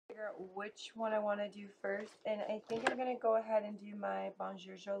figure out which one I want to do first, and I think I'm going to go ahead and do my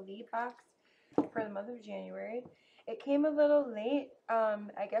Bonjour Jolie box for the month of January. It came a little late.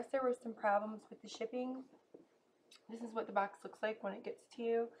 I guess there were some problems with the shipping. This is what the box looks like when it gets to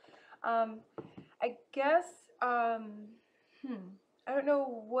you. I guess, I don't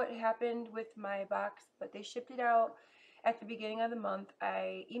know what happened with my box, but they shipped it out at the beginning of the month.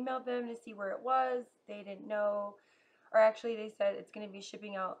 I emailed them to see where it was. They didn't know, or actually they said it's going to be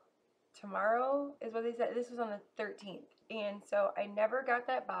shipping out tomorrow is what they said. This was on the 13th, and so I never got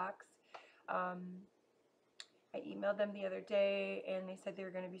that box. I emailed them the other day and they said they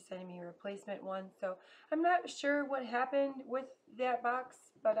were going to be sending me a replacement one, so I'm not sure what happened with that box,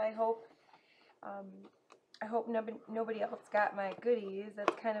 but I hope nobody else got my goodies.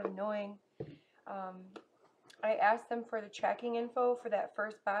 That's kind of annoying. I asked them for the tracking info for that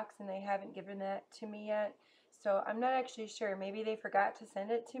first box and they haven't given that to me yet, so I'm not actually sure. Maybe they forgot to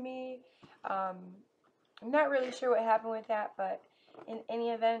send it to me. I'm not really sure what happened with that, but in any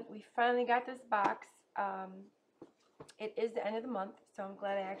event, we finally got this box. It is the end of the month, so I'm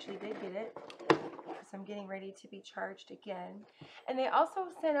glad I actually did get it, because I'm getting ready to be charged again. And they also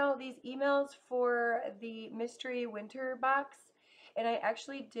sent out these emails for the mystery winter box, and I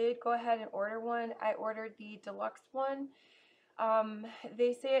actually did go ahead and order one. I ordered the deluxe one.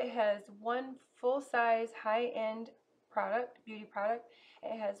 They say it has one full-size high-end product, beauty product.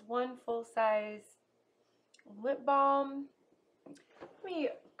 It has one full-size lip balm. Let me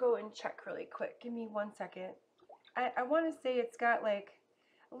go and check really quick. Give me 1 second. I want to say it's got like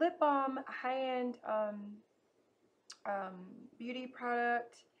lip balm, high-end beauty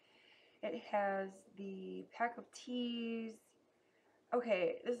product. It has the pack of teas.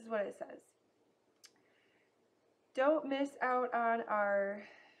 Okay, this is what it says. Don't miss out on our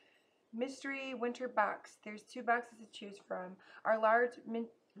mystery winter box. There's 2 boxes to choose from. Our large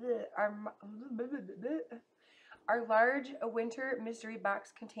winter mystery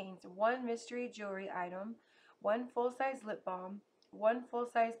box contains 1 mystery jewelry item, 1 full-size lip balm, 1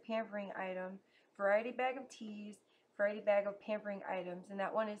 full-size pampering item, variety bag of teas, variety bag of pampering items, and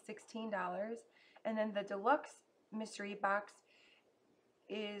that one is $16. And then the deluxe mystery box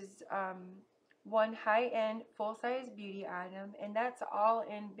is 1 high-end full-size beauty item, and that's all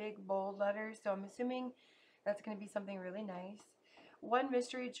in big bold letters, so I'm assuming that's going to be something really nice. 1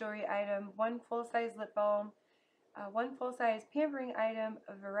 mystery jewelry item, 1 full-size lip balm, 1 full-size pampering item,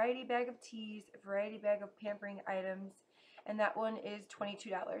 a variety bag of teas, a variety bag of pampering items, and that one is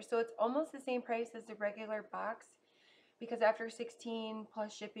 $22. So it's almost the same price as the regular box, because after $16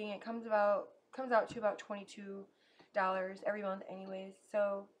 plus shipping, it comes out to about $22 every month anyways.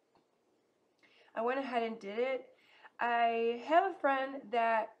 So I went ahead and did it. I have a friend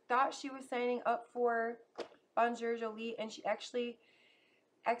that thought she was signing up for Bonjour Jolie, and she actually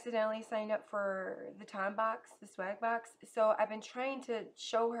accidentally signed up for the T.O.M box, the swag box. So I've been trying to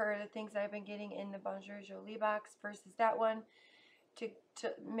show her the things that I've been getting in the Bonjour Jolie box versus that one, to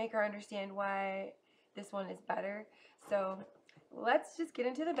make her understand why this one is better. So let's just get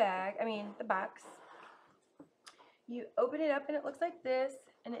into the box. You open it up and it looks like this,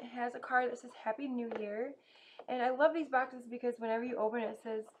 and it has a card that says Happy New Year. And I love these boxes because whenever you open it, it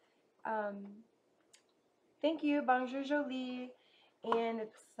says thank you, Bonjour Jolie. And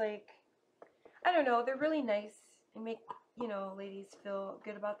it's like, I don't know, they're really nice and make, ladies feel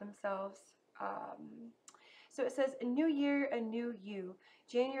good about themselves. So it says, a new year, a new you.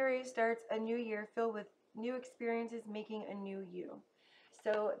 January starts a new year filled with new experiences, making a new you.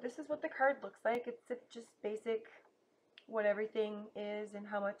 So this is what the card looks like. It's just basic, what everything is and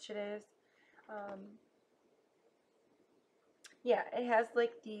how much it is. Yeah, it has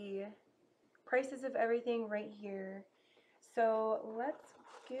like the prices of everything right here. So let's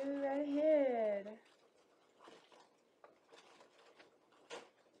go right ahead.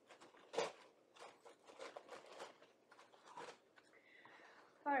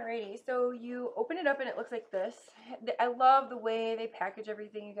 Alrighty, so you open it up and it looks like this. I love the way they package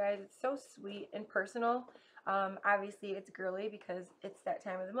everything, you guys. It's so sweet and personal. Obviously, it's girly because it's that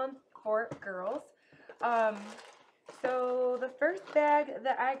time of the month for girls. So the first bag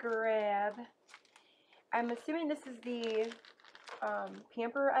that I grab, I'm assuming this is the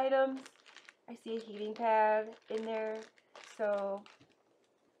pamper items. I see a heating pad in there, so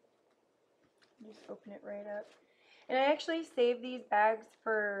just open it right up. And I actually saved these bags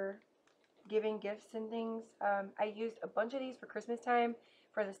for giving gifts and things. I used a bunch of these for Christmas time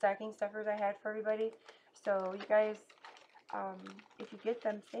for the stocking stuffers I had for everybody. So you guys, if you get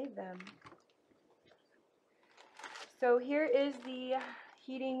them, save them. So here is the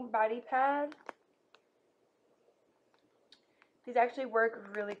heating body pad. These actually work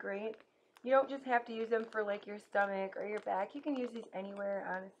really great. You don't just have to use them for like your stomach or your back. You can use these anywhere,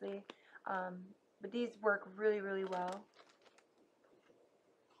 honestly. But these work really, really well.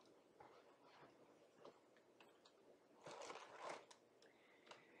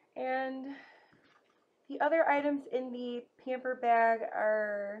 And the other items in the Pamper bag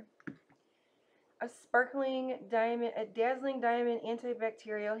are a dazzling diamond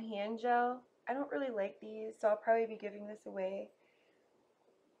antibacterial hand gel. I don't really like these, so I'll probably be giving this away.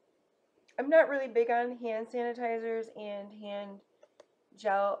 I'm not really big on hand sanitizers and hand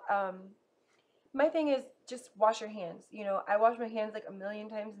gel. My thing is just wash your hands. You know, I wash my hands like a million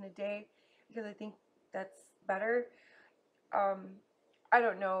times in a day because I think that's better. I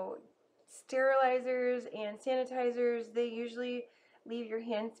don't know. Sterilizers and sanitizers, they usually leave your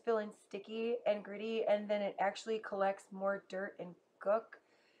hands feeling sticky and gritty, and then it actually collects more dirt and gook.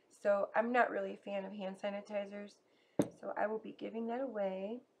 So I'm not really a fan of hand sanitizers. So I will be giving that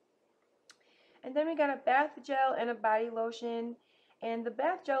away. And then we got a bath gel and a body lotion. And the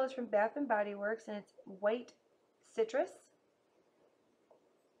bath gel is from Bath & Body Works, and it's white citrus.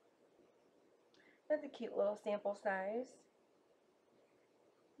 That's a cute little sample size.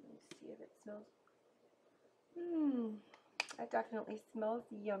 Let's see if it smells. That definitely smells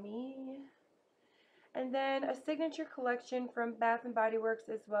yummy. And then a signature collection from Bath & Body Works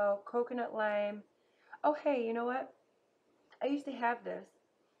as well, coconut lime. Oh hey, you know what? I used to have this.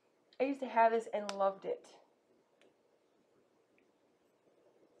 I used to have this and loved it.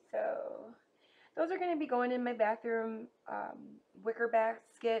 So those are going to be going in my bathroom wicker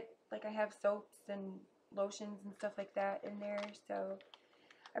basket. Like I have soaps and lotions and stuff like that in there. So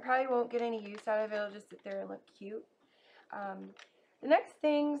I probably won't get any use out of it. It'll just sit there and look cute. The next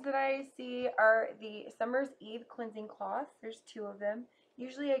things that I see are the Summer's Eve cleansing cloths. There's 2 of them.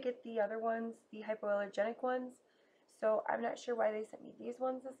 Usually I get the other ones, the hypoallergenic ones. So I'm not sure why they sent me these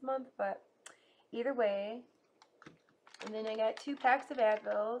ones this month, but either way. And then I got 2 packs of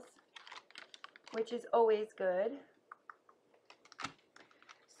Advils, which is always good.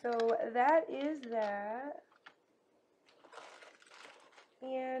 So that is that.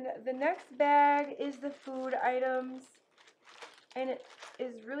 And the next bag is the food items, and it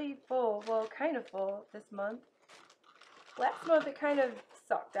is really full. Well, kind of full this month. Last month it kind of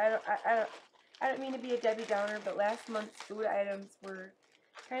sucked. I don't mean to be a Debbie Downer, but last month's food items were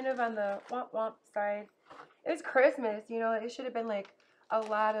kind of on the womp womp side. It was Christmas, you know. It should have been like a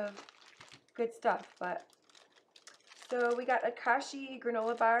lot of good stuff, but so we got a Kashi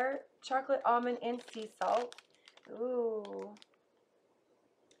granola bar, chocolate almond and sea salt. Ooh,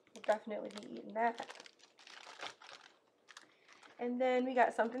 we'll definitely be eating that. And then we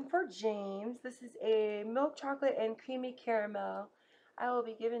got something for James. This is a milk chocolate and creamy caramel. I will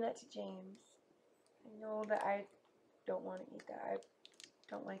be giving that to James. I know that I don't want to eat that. I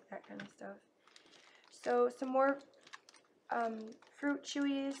don't like that kind of stuff. So some more fruit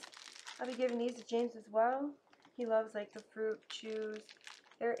chewies. I'll be giving these to James as well. He loves like the fruit chews.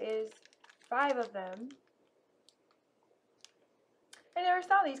 There is 5 of them. I never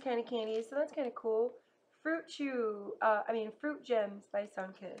saw these kind of candies, so that's kind of cool. Fruit Gems by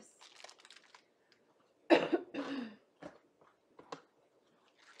Sunkist.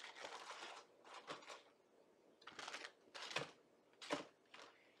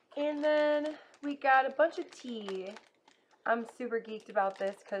 And then we got a bunch of tea. I'm super geeked about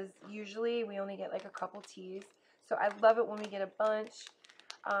this because usually we only get like a couple teas. So I love it when we get a bunch.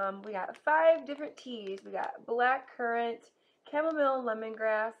 We got 5 different teas. We got black currant, chamomile,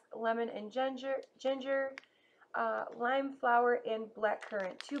 lemongrass, lemon and ginger, lime flower, and black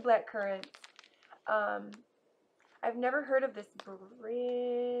currant. 2 black currants. I've never heard of this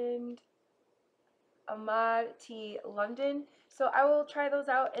brand, Ahmad Tea London. So I will try those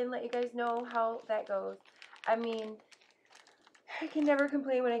out and let you guys know how that goes. I mean, I can never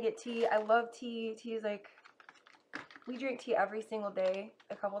complain when I get tea. I love tea. Tea is like, we drink tea every single day,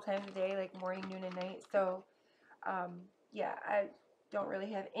 a couple times a day, like morning, noon, and night. So, yeah, I don't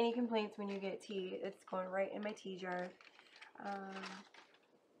really have any complaints when you get tea. It's going right in my tea jar.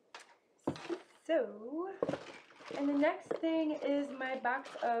 And the next thing is my box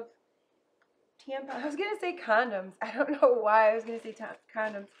of tampons. I was going to say condoms. I don't know why I was going to say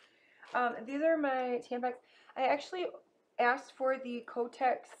condoms. These are my Tampax. I actually asked for the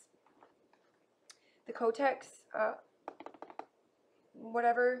Kotex,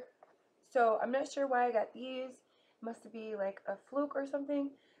 whatever. So I'm not sure why I got these. Must be like a fluke or something.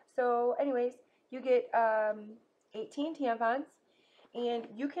 So anyways, you get 18 tampons, and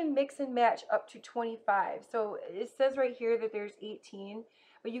you can mix and match up to 25. So it says right here that there's 18,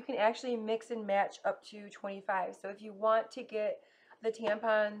 but you can actually mix and match up to 25. So if you want to get the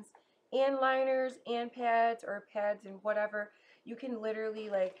tampons and liners and pads, or pads and whatever, you can literally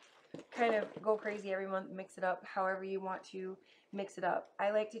like kind of go crazy every month, mix it up however you want to mix it up.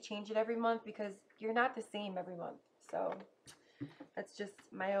 I like to change it every month because you're not the same every month. So that's just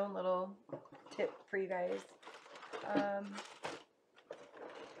my own little tip for you guys.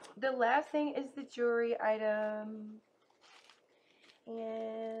 The last thing is the jewelry item,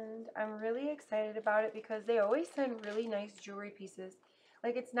 and I'm really excited about it because they always send really nice jewelry pieces.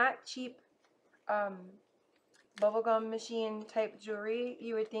 Like, it's not cheap bubblegum machine type jewelry,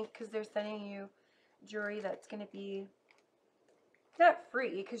 you would think, because they're sending you jewelry that's going to be not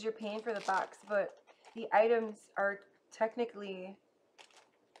free because you're paying for the box, but the items are technically,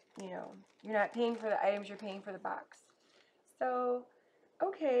 you know, you're not paying for the items, you're paying for the box. So,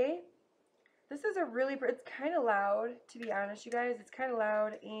 okay. This is a really, it's kind of loud, to be honest, you guys. It's kind of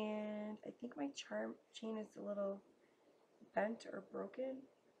loud, and I think my charm chain is a little bent or broken.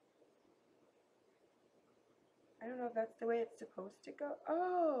 I don't know if that's the way it's supposed to go.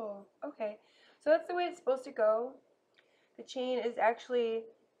 Oh, okay. So that's the way it's supposed to go. The chain is actually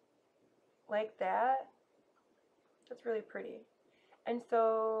like that. That's really pretty. And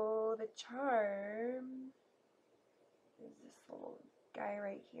so the charm is this little guy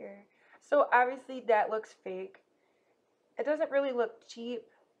right here. So obviously that looks fake. It doesn't really look cheap,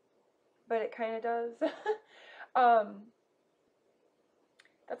 but it kind of does.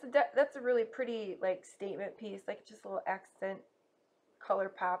 That's a really pretty like statement piece, like just a little accent color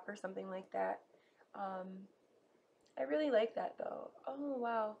pop or something like that. I really like that though. Oh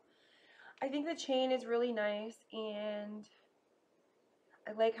wow. I think the chain is really nice, and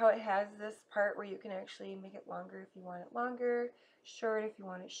I like how it has this part where you can actually make it longer if you want it longer, short if you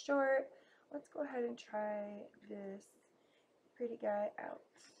want it short. Let's go ahead and try this pretty guy out.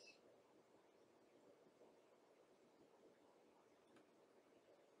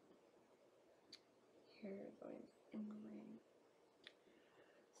 Here, going in the way.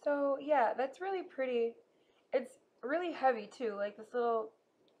 So yeah, that's really pretty. It's really heavy too, like this little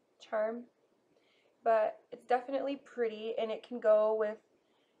charm, but it's definitely pretty, and it can go with,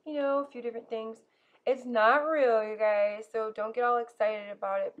 you know, a few different things. It's not real, you guys, so don't get all excited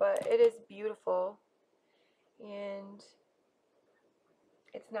about it, but it is beautiful, and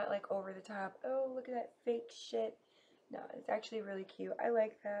it's not like over the top. Oh, look at that fake shit. No, it's actually really cute. I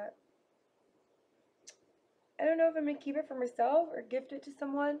like that. I don't know if I'm going to keep it for myself or gift it to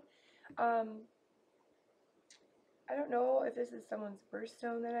someone. Um, I don't know if this is someone's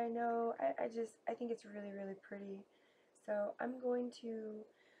birthstone that I know. I think it's really, really pretty. So I'm going to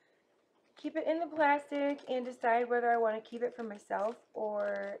keep it in the plastic and decide whether I want to keep it for myself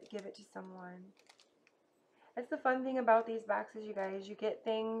or give it to someone. That's the fun thing about these boxes, you guys. You get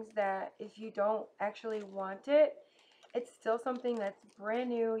things that if you don't actually want it, it's still something that's brand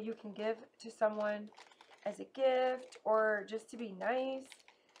new. You can give to someone as a gift or just to be nice.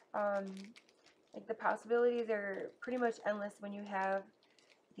 Like, the possibilities are pretty much endless when you have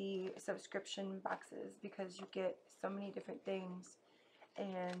the subscription boxes, because you get so many different things,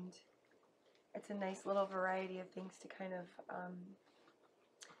 and it's a nice little variety of things to kind of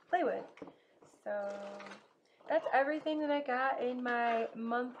play with. So that's everything that I got in my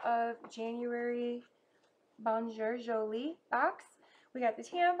month of January Bonjour Jolie box. We got the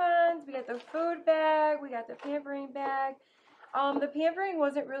tampons, we got the food bag, we got the pampering bag. The pampering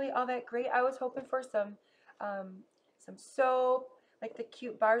wasn't really all that great. I was hoping for some soap, like the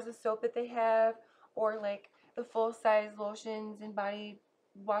cute bars of soap that they have, or like the full-size lotions and body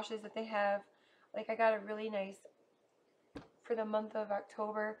washes that they have. Like, I got a really nice, for the month of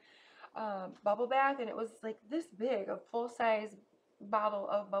October, bubble bath, and it was like this big, a full-size bottle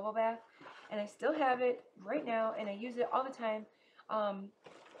of bubble bath, and I still have it right now, and I use it all the time.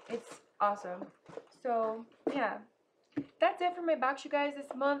 It's awesome. So yeah, that's it for my box, you guys,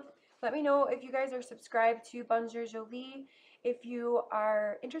 this month. Let me know if you guys are subscribed to Bonjour Jolie. If you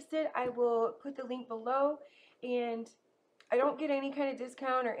are interested, I will put the link below, and I don't get any kind of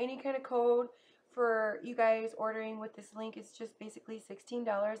discount or any kind of code for you guys ordering with this link. It's just basically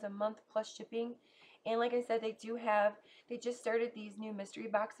 $16 a month plus shipping. And like I said, they just started these new mystery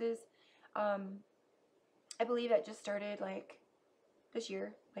boxes. I believe that just started like this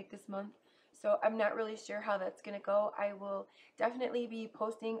year, like this month. So I'm not really sure how that's going to go. I will definitely be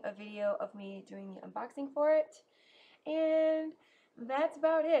posting a video of me doing the unboxing for it. And that's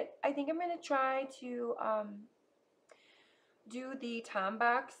about it. I think I'm going to try to do the T.O.M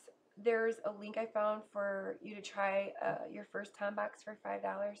box. There's a link I found for you to try your first T.O.M box for $5.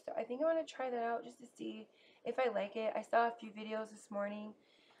 So I think I want to try that out just to see if I like it. I saw a few videos this morning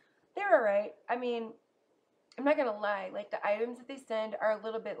they're alright. I mean, I'm not gonna lie, like the items that they send are a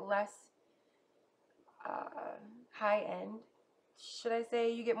little bit less uh, high end. Should I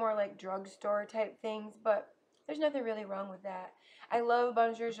say you get more like drugstore type things, but there's nothing really wrong with that. I love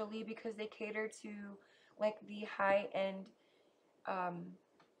Bonjour Jolie because they cater to like the high end um,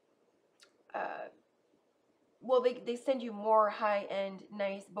 uh, well, they send you more high-end,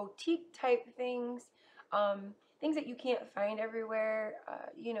 nice boutique type things, things that you can't find everywhere,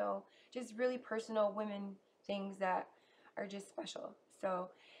 you know, just really personal women things that are just special. So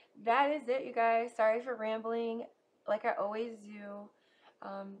that is it, you guys. Sorry for rambling like I always do.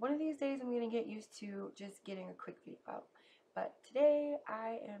 One of these days I'm going to get used to just getting a quick video out. But today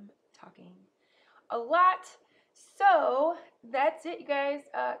I am talking a lot. So that's it, you guys.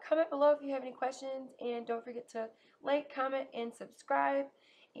 Comment below if you have any questions, and don't forget to like, comment, and subscribe.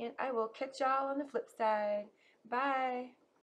 And I will catch y'all on the flip side. Bye.